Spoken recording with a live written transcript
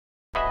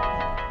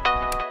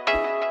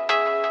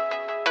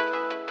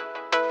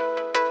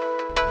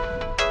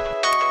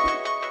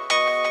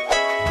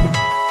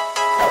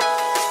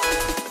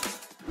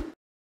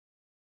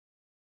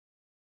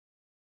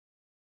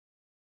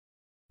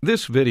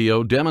This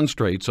video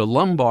demonstrates a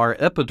lumbar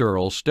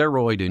epidural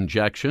steroid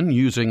injection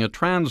using a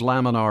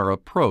translaminar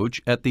approach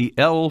at the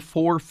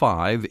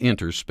L4-5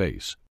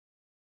 interspace.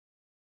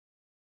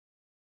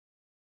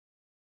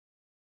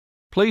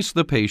 Place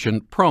the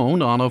patient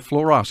prone on a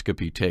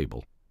fluoroscopy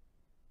table.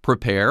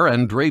 Prepare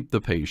and drape the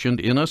patient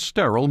in a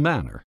sterile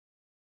manner.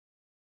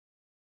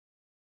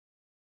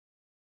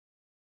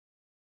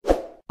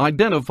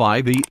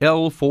 Identify the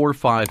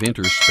L4-5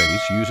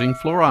 interspace using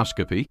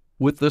fluoroscopy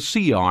with the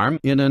C-arm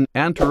in an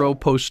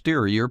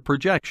antero-posterior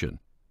projection.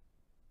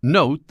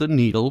 Note the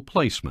needle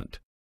placement.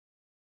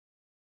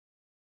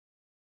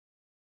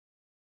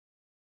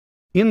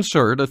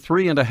 Insert a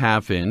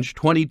 3.5-inch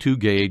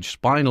 22-gauge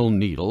spinal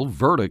needle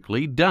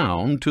vertically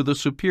down to the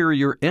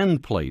superior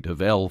end plate of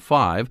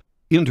L5,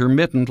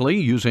 intermittently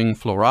using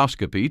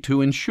fluoroscopy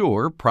to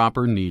ensure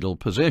proper needle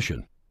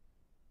position.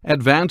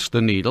 Advance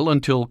the needle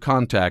until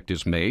contact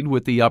is made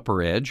with the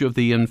upper edge of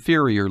the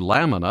inferior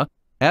lamina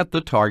at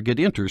the target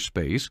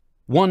interspace,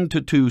 1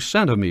 to 2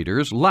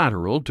 centimeters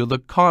lateral to the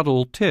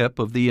caudal tip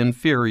of the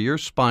inferior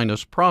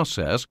spinous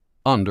process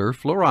under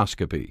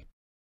fluoroscopy.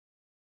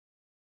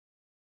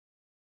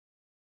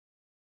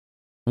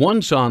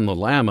 Once on the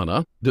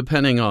lamina,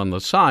 depending on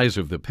the size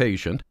of the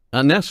patient,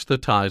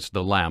 anesthetize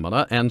the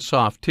lamina and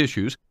soft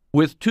tissues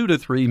with 2 to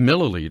 3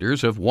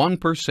 milliliters of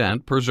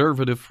 1%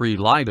 preservative-free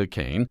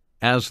lidocaine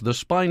as the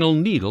spinal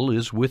needle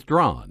is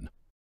withdrawn.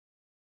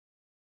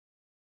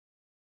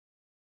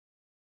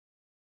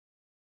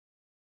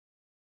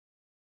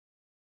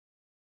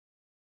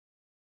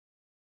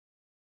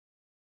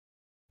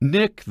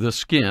 Nick the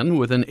skin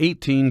with an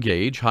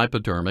 18-gauge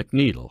hypodermic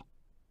needle.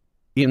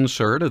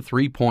 Insert a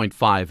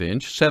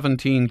 3.5-inch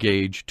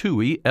 17-gauge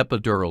TUI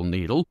epidural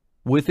needle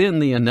within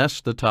the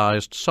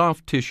anesthetized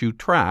soft tissue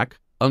tract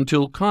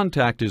until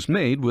contact is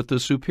made with the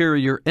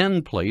superior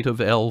end plate of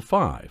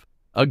L5,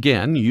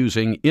 again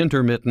using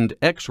intermittent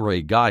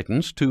X-ray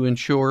guidance to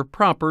ensure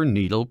proper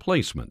needle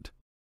placement.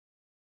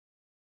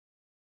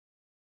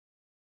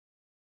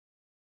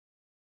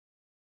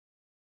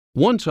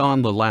 Once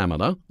on the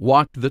lamina,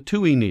 walk the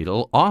TUI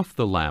needle off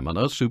the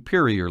lamina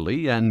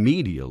superiorly and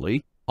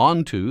medially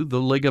onto the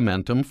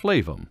ligamentum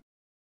flavum.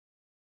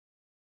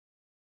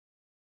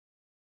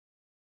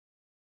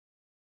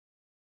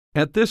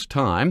 At this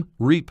time,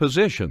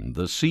 reposition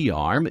the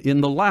C-arm in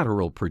the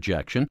lateral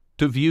projection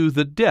to view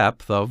the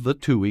depth of the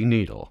TUI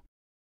needle.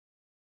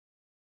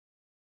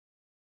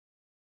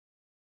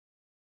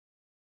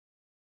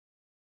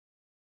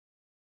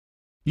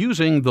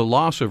 Using the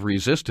loss of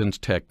resistance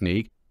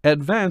technique,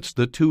 advance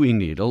the TUI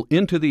needle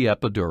into the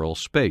epidural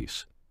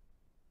space.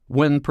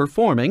 When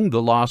performing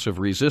the loss of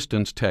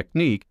resistance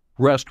technique,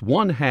 rest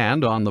one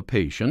hand on the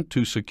patient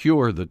to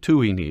secure the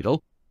TUI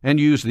needle and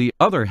use the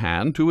other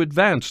hand to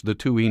advance the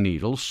TUI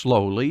needle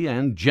slowly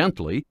and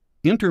gently,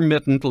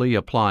 intermittently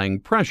applying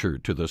pressure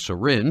to the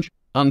syringe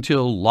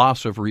until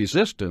loss of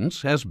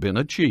resistance has been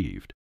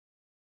achieved.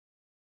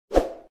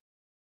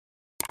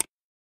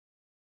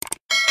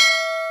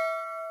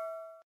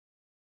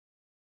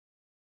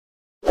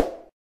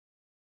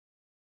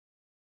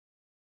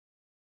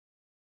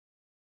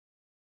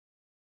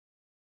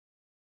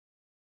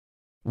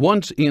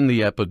 Once in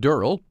the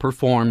epidural,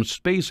 perform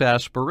space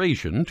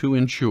aspiration to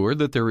ensure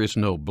that there is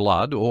no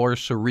blood or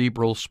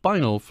cerebral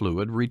spinal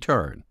fluid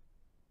return.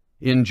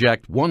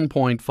 Inject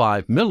 1.5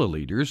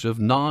 milliliters of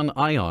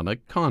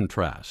non-ionic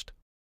contrast.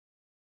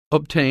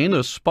 Obtain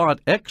a spot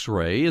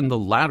X-ray in the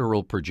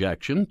lateral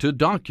projection to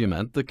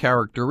document the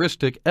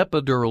characteristic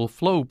epidural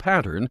flow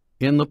pattern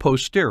in the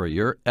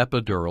posterior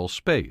epidural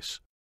space.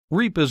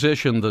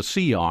 Reposition the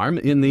C-arm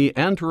in the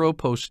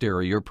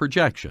antero-posterior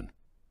projection.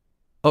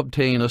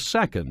 Obtain a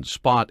second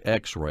spot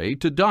X-ray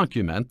to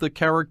document the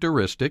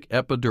characteristic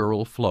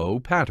epidural flow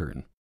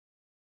pattern.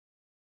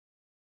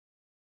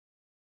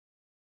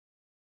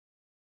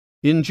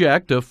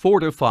 Inject a 4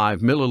 to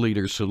 5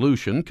 milliliter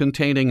solution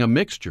containing a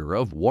mixture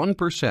of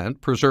 1%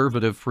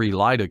 preservative-free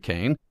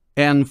lidocaine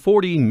and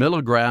 40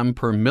 milligram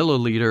per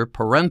milliliter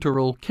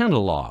parenteral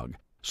Kenalog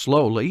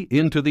slowly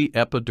into the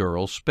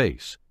epidural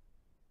space.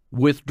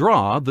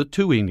 Withdraw the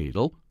TUI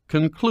needle,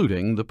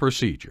 concluding the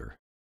procedure.